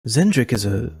Zendrik is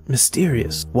a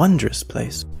mysterious, wondrous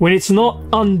place. When it's not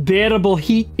unbearable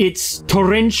heat, it's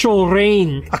torrential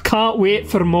rain. I can't wait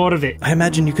for more of it. I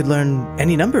imagine you could learn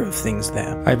any number of things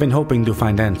there. I've been hoping to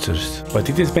find answers, but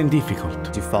it has been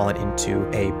difficult. You've fallen into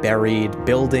a buried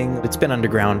building. It's been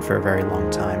underground for a very long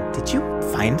time. Did you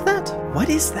find that? What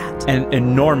is that? An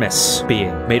enormous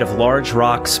being made of large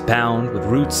rocks bound with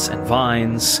roots and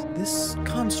vines. This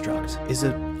construct is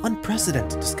an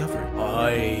unprecedented discovery.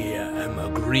 I am a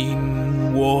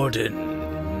green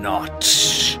warden, not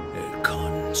a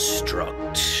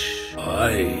construct.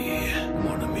 I am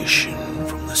on a mission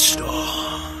from the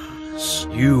stars.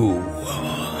 You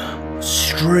are a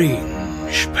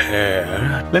strange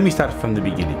pair. Let me start from the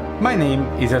beginning. My name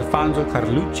is Alfonso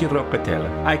Carlucci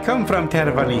Roccatella. I come from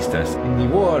Terra Valistas. In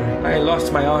the war, I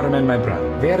lost my arm and my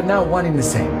brother. They are now one in the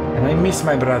same, and I miss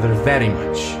my brother very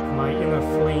much. My inner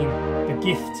flame, the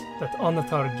gift that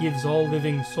Anatar gives all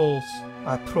living souls.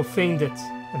 I profaned it,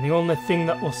 and the only thing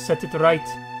that will set it right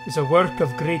is a work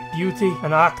of great beauty,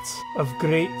 an act of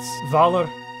great valor,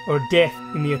 or death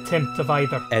in the attempt of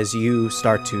either. As you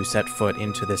start to set foot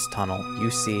into this tunnel, you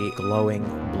see glowing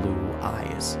blue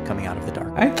eyes coming out of the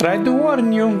dark. I tried to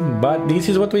warn you, but this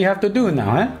is what we have to do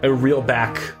now, eh? I reel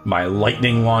back my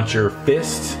lightning launcher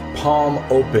fist, palm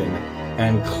open,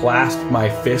 and clasp my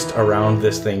fist around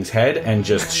this thing's head and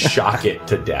just shock it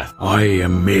to death. I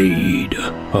am made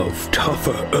of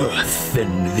tougher earth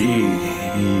than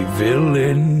thee,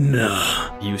 villain.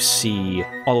 You see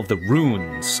all of the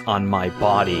runes on my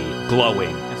body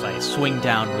glowing as I swing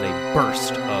down with a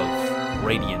burst of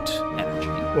radiant energy.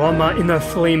 While my inner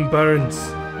flame burns,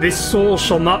 this soul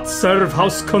shall not serve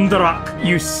House Kundarak.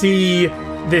 You see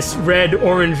this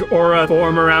red-orange aura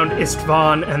form around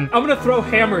Istvan, and I'm gonna throw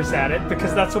hammers at it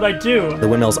because that's what I do. The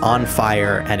windmill's on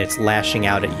fire and it's lashing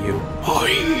out at you.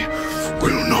 I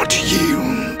will not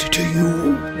yield to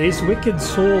you. These wicked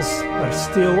souls are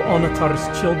still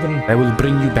Onatar's children. I will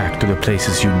bring you back to the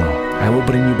places you know. I will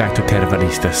bring you back to Terra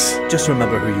Valistas. Just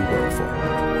remember who you work for.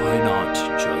 Why not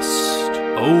just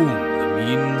own the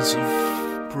means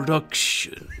of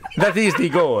production? That is the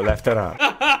goal, after all.